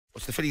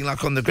What's the feeling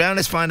like on the ground?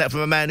 Let's find out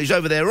from a man who's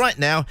over there right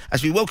now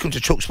as we welcome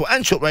to Talksport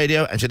and Talk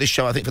Radio and to this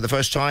show, I think for the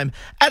first time,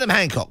 Adam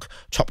Hancock,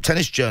 top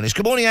tennis journalist.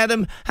 Good morning,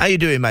 Adam. How are you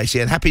doing,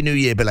 matey? And Happy New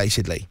Year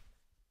belatedly.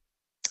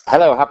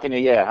 Hello, Happy New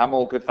Year. I'm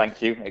all good,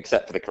 thank you,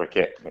 except for the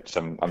cricket, which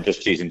I'm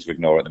just choosing to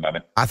ignore at the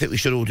moment. I think we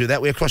should all do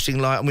that. We're crossing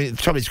line. I mean,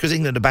 the trouble is, because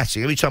England are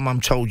batting, every time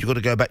I'm told you've got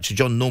to go back to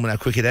John Norman, our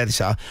cricket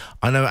editor,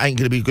 I know it ain't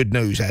going to be good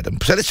news, Adam.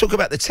 So let's talk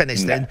about the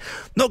tennis then.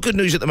 Not good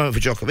news at the moment for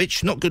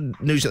Djokovic, not good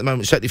news at the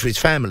moment, certainly for his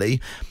family.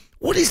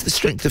 What is the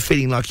strength of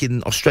feeling like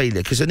in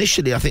Australia? Because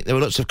initially I think there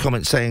were lots of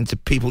comments saying to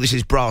people, this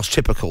is brass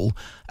typical,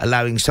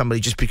 allowing somebody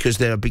just because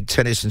they're a big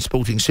tennis and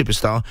sporting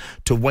superstar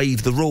to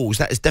waive the rules.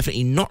 That has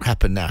definitely not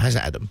happened now, has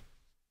it, Adam?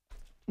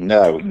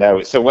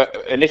 No. So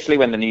initially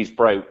when the news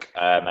broke,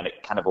 and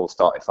it kind of all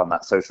started from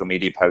that social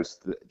media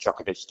post that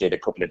Djokovic did a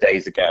couple of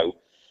days ago,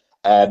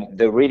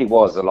 there really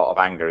was a lot of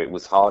anger. It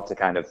was hard to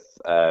kind of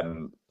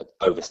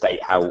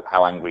overstate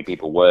how angry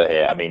people were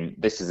here. I mean,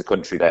 this is a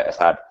country that has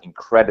had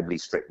incredibly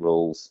strict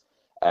rules.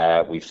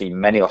 We've seen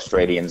many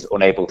Australians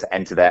unable to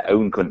enter their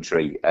own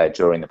country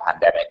during the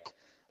pandemic.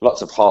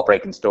 Lots of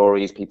heartbreaking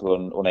stories,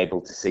 people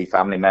unable to see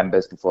family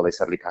members before they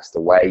suddenly passed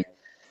away.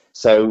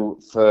 So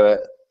for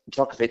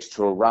Djokovic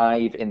to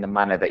arrive in the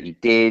manner that he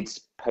did,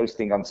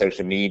 posting on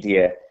social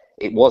media,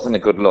 it wasn't a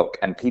good look,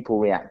 and people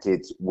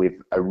reacted with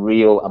a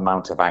real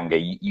amount of anger.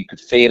 You could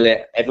feel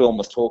it. Everyone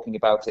was talking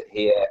about it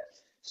here.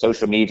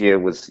 Social media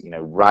was,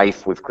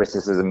 rife with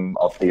criticism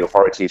of the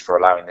authorities for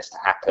allowing this to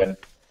happen.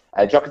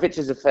 Djokovic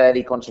is a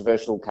fairly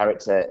controversial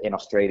character in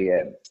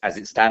Australia as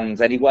it stands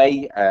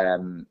anyway.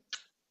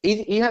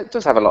 He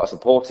does have a lot of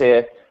support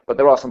here, but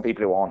there are some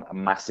people who aren't a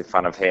massive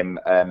fan of him.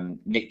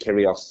 Nick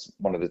Kyrgios,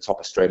 one of the top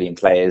Australian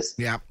players,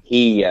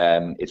 he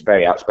is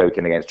very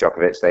outspoken against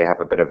Djokovic. They have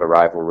a bit of a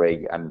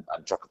rivalry, and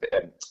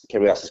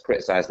Kyrgios has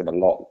criticised him a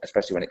lot,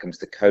 especially when it comes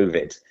to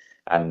COVID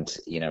and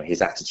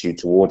his attitude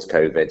towards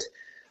COVID.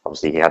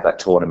 Obviously, he had that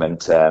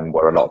tournament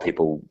where a lot of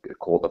people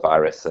caught the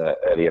virus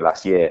earlier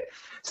last year.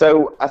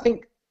 So I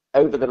think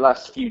over the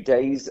last few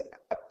days,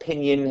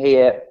 opinion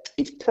here,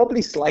 it's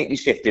probably slightly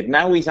shifted.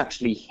 Now he's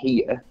actually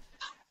here,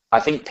 I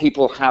think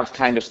people have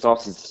kind of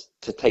started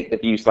to take the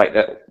views like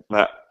that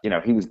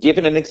he was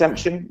given an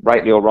exemption,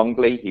 rightly or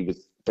wrongly. He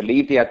was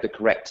believed he had the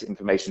correct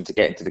information to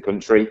get into the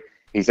country.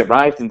 He's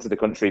arrived into the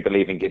country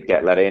believing he'd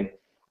get let in.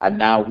 And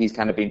now he's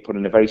kind of been put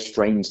in a very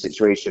strange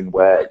situation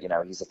where,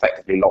 he's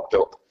effectively locked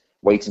up,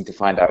 waiting to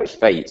find out his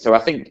fate. So I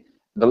think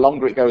the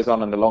longer it goes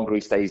on and the longer he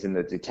stays in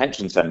the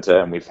detention centre,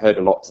 and we've heard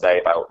a lot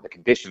today about the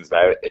conditions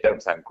there, they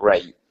don't sound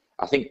great.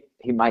 I think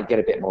he might get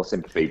a bit more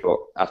sympathy, but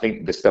I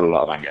think there's still a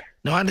lot of anger.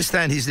 Now, I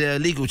understand his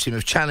legal team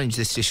have challenged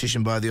this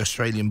decision by the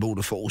Australian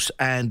Border Force,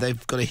 and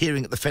they've got a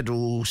hearing at the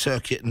Federal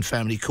Circuit and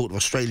Family Court of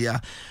Australia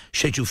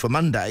scheduled for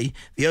Monday.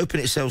 The Open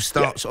itself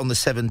starts on the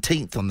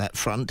 17th on that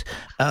front.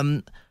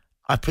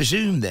 I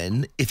presume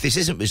then, if this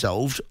isn't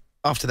resolved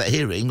after that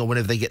hearing or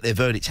whenever they get their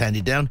verdicts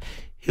handed down,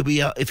 he'll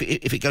be if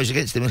it goes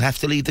against him, he'll have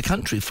to leave the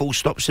country. Full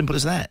stop, simple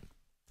as that.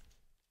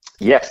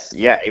 Yes,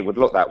 it would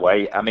look that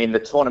way. I mean, the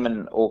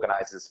tournament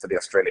organisers for the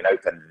Australian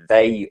Open,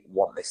 they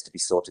want this to be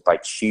sorted by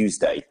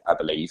Tuesday, I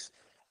believe,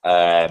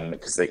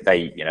 because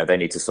they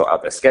need to sort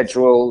out their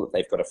schedule.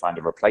 They've got to find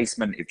a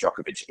replacement if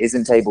Djokovic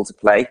isn't able to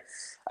play.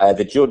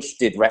 The judge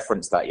did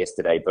reference that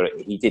yesterday, but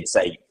he did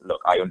say,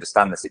 look, I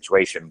understand the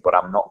situation, but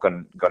I'm not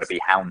going to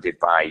be hounded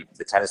by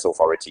the tennis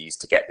authorities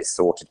to get this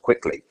sorted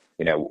quickly.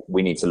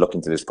 We need to look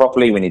into this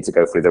properly. We need to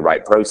go through the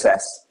right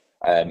process.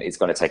 It's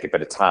going to take a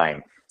bit of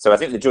time. So I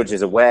think the judge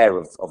is aware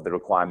of the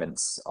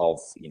requirements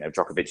of,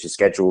 Djokovic's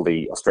schedule,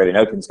 the Australian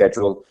Open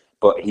schedule,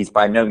 but he's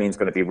by no means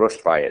going to be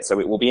rushed by it. So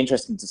it will be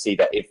interesting to see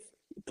that if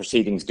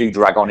proceedings do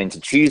drag on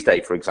into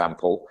Tuesday, for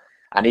example,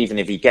 and even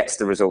if he gets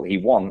the result he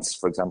wants,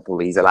 for example,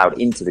 he's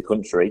allowed into the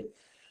country,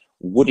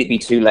 would it be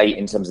too late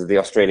in terms of the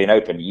Australian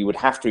Open? You would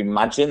have to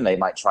imagine they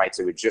might try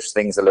to adjust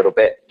things a little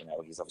bit.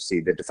 He's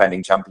obviously the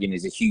defending champion,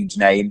 is a huge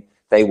name.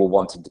 They will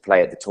want him to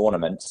play at the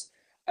tournament.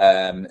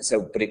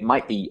 But it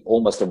might be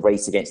almost a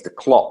race against the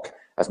clock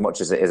as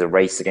much as it is a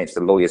race against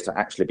the lawyers to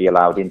actually be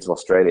allowed into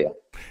Australia.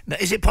 Now,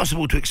 is it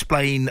possible to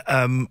explain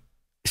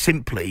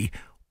simply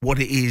what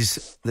it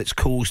is that's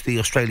caused the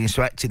Australians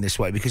to act in this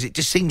way? Because it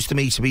just seems to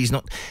me he's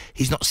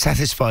not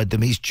satisfied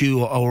them. He's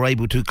due or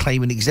able to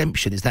claim an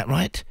exemption. Is that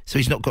right? So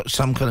he's not got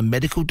some kind of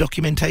medical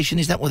documentation.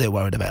 Is that what they're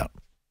worried about?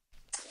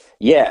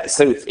 Yeah.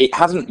 So it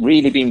hasn't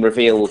really been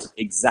revealed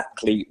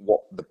exactly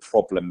what the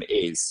problem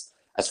is.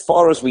 As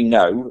far as we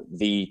know,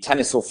 the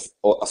Tennis of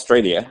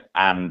Australia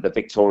and the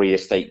Victoria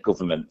state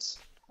government,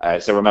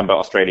 so remember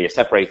Australia is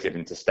separated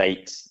into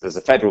states. There's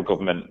a federal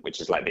government, which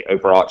is like the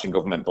overarching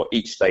government, but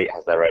each state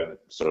has their own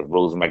sort of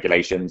rules and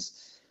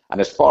regulations.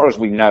 And as far as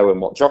we know,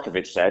 and what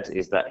Djokovic said,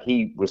 is that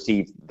he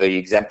received the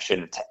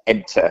exemption to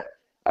enter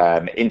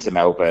into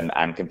Melbourne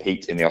and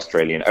compete in the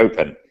Australian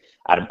Open.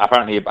 And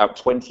apparently about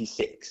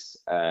 26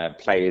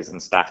 players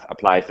and staff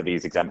applied for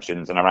these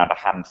exemptions, and around a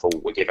handful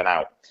were given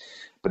out.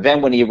 But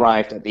then when he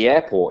arrived at the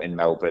airport in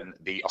Melbourne,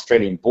 the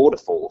Australian Border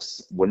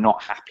Force were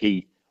not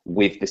happy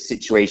with the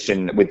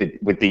situation,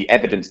 with the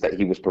evidence that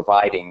he was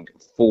providing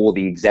for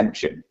the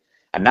exemption.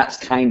 And that's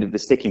kind of the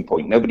sticking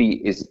point.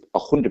 Nobody is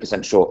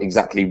 100% sure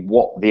exactly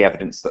what the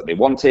evidence that they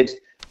wanted,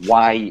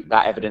 why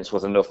that evidence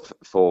was enough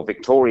for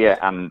Victoria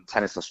and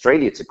Tennis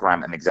Australia to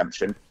grant an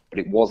exemption, but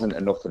it wasn't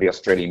enough for the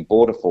Australian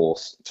Border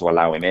Force to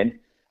allow him in,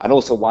 and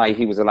also why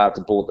he was allowed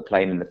to board the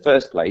plane in the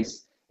first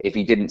place if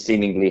he didn't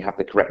seemingly have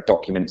the correct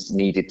documents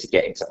needed to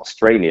get into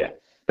Australia.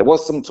 There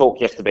was some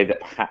talk yesterday that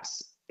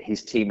perhaps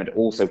his team had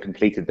also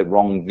completed the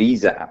wrong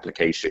visa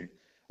application,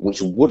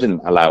 which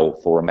wouldn't allow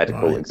for a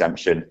medical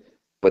exemption.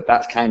 But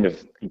that's kind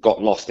of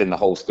got lost in the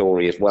whole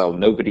story as well.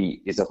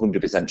 Nobody is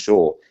 100%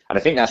 sure. And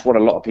I think that's what a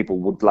lot of people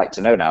would like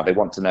to know now. They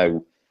want to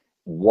know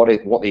what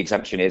the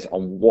exemption is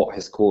and what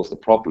has caused the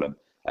problem.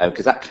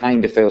 Because that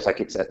kind of feels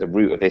like it's at the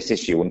root of this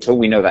issue. Until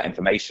we know that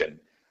information,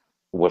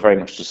 we're very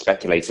much just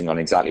speculating on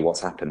exactly what's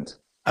happened.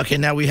 Okay,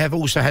 now we have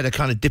also had a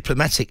kind of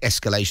diplomatic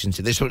escalation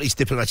to this, or at least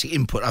diplomatic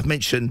input. I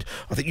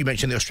think you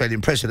mentioned the Australian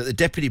president. The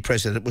deputy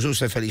president was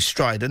also fairly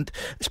strident.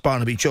 It's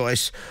Barnaby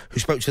Joyce, who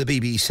spoke to the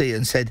BBC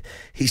and said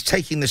he's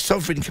taking the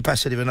sovereign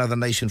capacity of another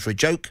nation for a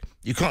joke.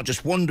 You can't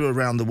just wander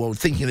around the world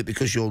thinking that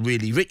because you're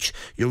really rich,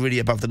 you're really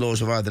above the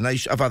laws of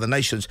other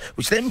nations,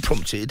 which then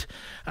prompted,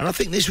 and I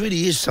think this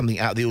really is something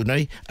out of the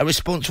ordinary, a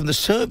response from the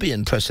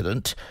Serbian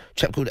president, a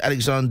chap called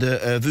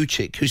Aleksandar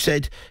Vučić, who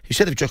said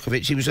of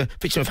Djokovic he was a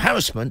victim of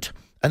harassment,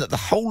 and that the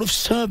whole of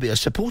Serbia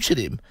supported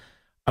him.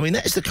 I mean,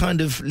 that is the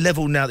kind of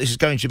level now this is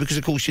going to, because,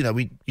 of course, you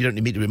don't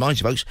need me to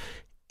remind you, folks,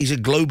 he's a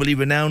globally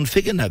renowned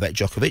figure, Novak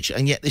Djokovic,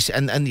 and yet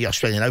and the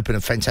Australian Open,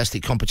 a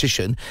fantastic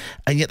competition,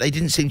 and yet they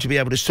didn't seem to be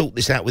able to sort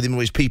this out with him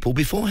or his people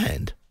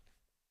beforehand.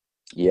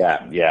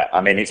 Yeah. I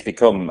mean, it's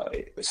become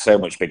so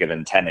much bigger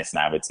than tennis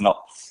now. It's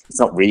not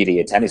really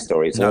a tennis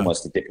story. It's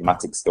almost a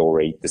diplomatic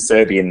story. The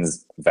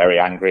Serbians very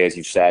angry, as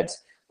you've said.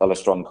 A lot of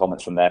strong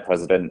comments from their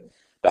president.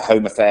 The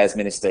Home Affairs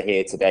Minister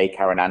here today,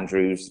 Karen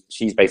Andrews,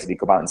 she's basically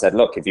come out and said,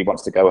 look, if he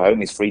wants to go home,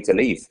 he's free to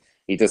leave.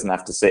 He doesn't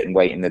have to sit and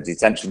wait in the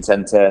detention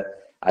centre.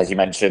 As you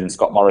mentioned,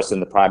 Scott Morrison,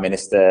 the Prime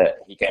Minister,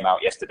 he came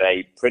out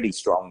yesterday pretty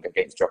strong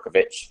against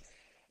Djokovic.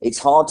 It's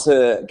hard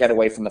to get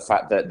away from the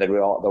fact that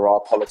there are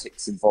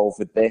politics involved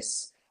with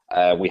this.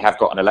 We have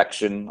got an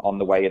election on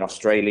the way in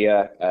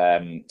Australia.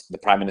 The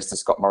Prime Minister,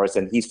 Scott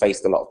Morrison, he's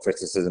faced a lot of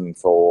criticism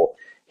for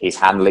his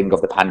handling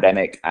of the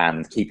pandemic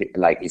and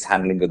his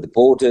handling of the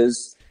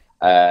borders.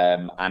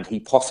 And he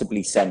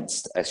possibly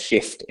sensed a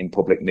shift in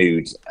public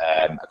mood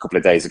a couple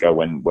of days ago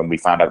when we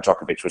found out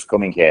Djokovic was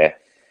coming here.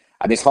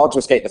 And it's hard to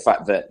escape the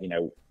fact that,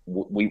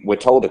 we're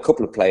told a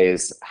couple of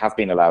players have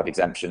been allowed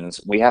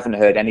exemptions. We haven't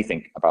heard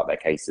anything about their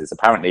cases.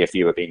 Apparently a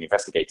few are being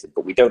investigated,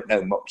 but we don't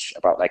know much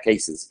about their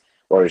cases.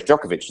 Whereas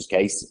Djokovic's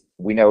case,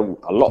 we know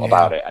a lot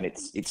about it, and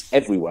it's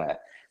everywhere.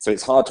 So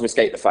it's hard to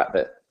escape the fact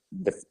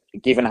that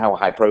given how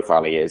high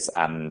profile he is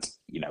and,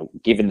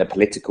 given the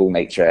political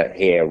nature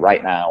here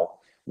right now,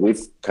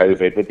 with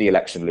COVID, with the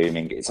election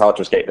looming, it's hard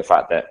to escape the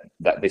fact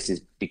that this has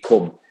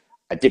become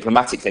a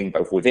diplomatic thing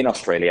both within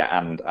Australia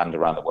and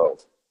around the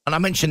world. And I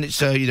mentioned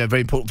it's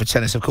very important for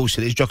tennis. Of course,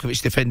 it is.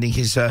 Djokovic defending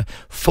his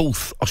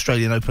fourth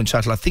Australian Open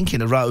title, I think,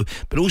 in a row.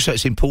 But also,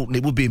 it's important.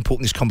 It would be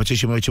important this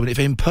competition were to win it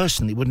for him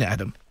personally, wouldn't it,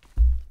 Adam?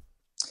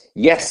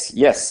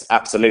 Yes,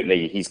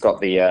 absolutely. He's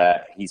got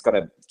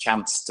a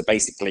chance to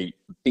basically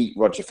beat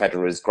Roger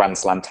Federer's Grand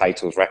Slam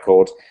titles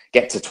record,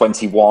 get to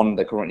 21.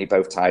 They're currently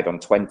both tied on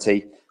 20.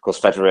 Of course,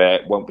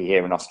 Federer won't be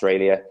here in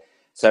Australia.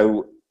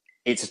 So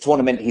it's a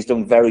tournament he's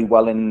done very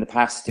well in the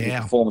past. He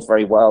performs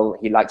very well.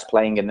 He likes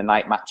playing in the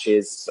night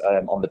matches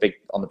on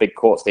the big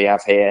courts they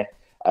have here.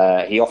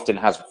 He often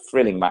has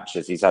thrilling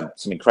matches. He's had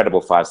some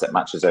incredible 5-set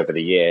matches over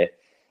the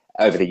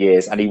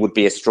years, and he would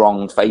be a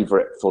strong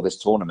favourite for this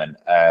tournament.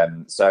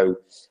 So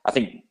I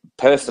think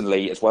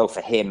personally as well for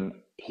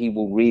him, he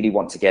will really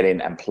want to get in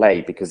and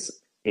play, because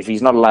if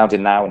he's not allowed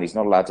in now and he's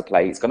not allowed to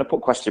play, it's going to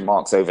put question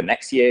marks over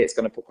next year. It's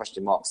going to put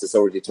question marks. There's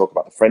already talk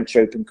about the French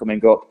Open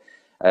coming up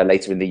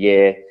later in the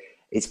year.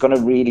 It's going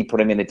to really put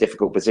him in a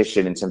difficult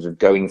position in terms of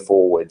going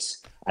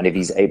forwards and if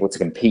he's able to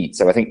compete.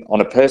 So I think on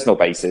a personal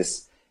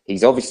basis,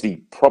 he's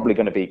obviously probably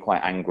going to be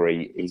quite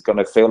angry. He's going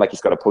to feel like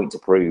he's got a point to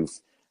prove.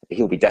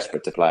 He'll be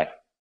desperate to play.